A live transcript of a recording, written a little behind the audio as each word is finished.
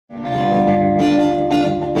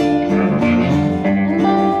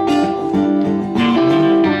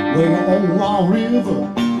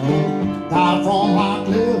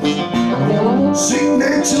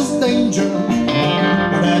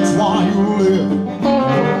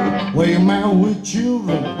with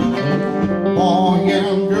children, boy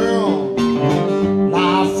and girl,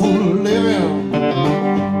 life full of living,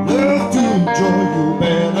 love to enjoy you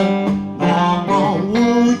better, knock on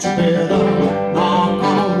wood, you better, knock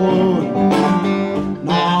on wood,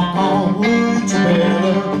 knock on wood, you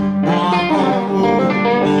better, knock on wood,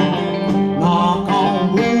 knock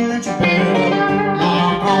on wood, you better,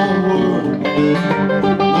 knock on wood,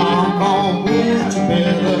 knock on wood, you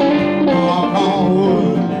better, knock on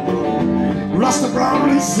wood. Rasta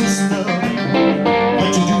Brownlee sister,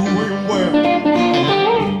 what you doing well?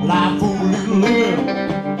 Life full of living,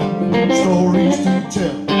 stories to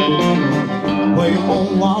tell. Way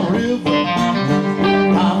on Wild River,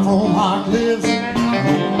 life from high cliffs,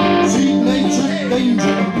 see nature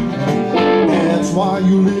danger. That's why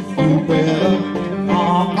you live, you better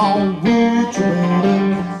knock on wood, you better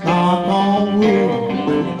knock on wood,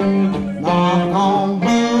 knock on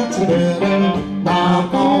wood, you better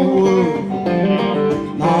knock on wood.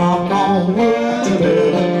 Knock on wood, you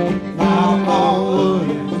better knock on wood.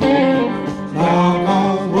 Knock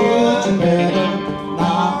on wood, you better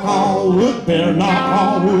knock on wood. Better knock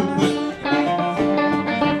on wood.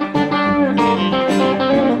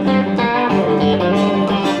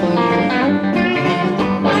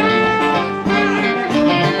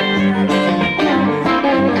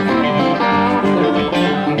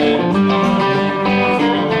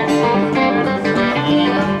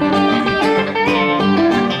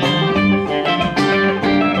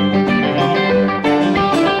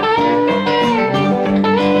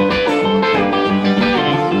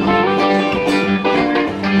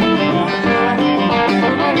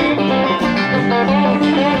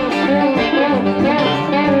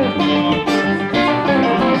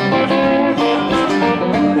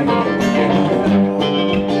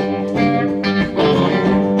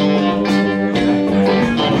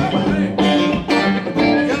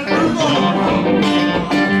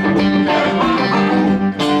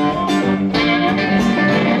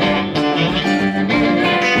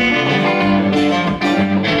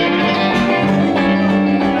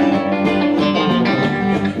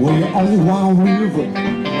 On the Wild River,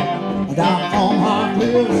 down from high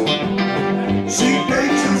cliffs, see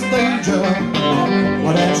nature's danger,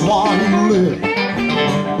 but that's why you live.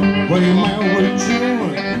 Where you marry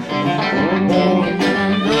children, boy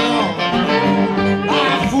and girl,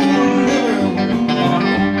 life full of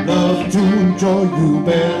living, love to enjoy you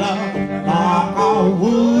better. Knock on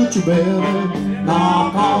wood, you better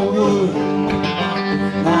knock on wood,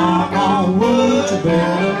 knock on wood, you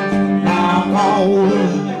better knock on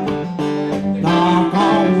wood. Knock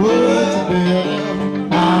on wood, you better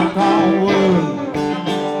knock on wood.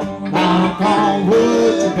 Knock on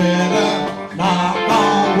wood, you better knock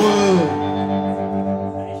on wood.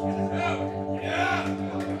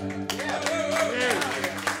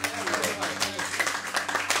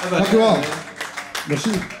 Dank u wel.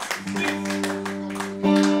 Merci.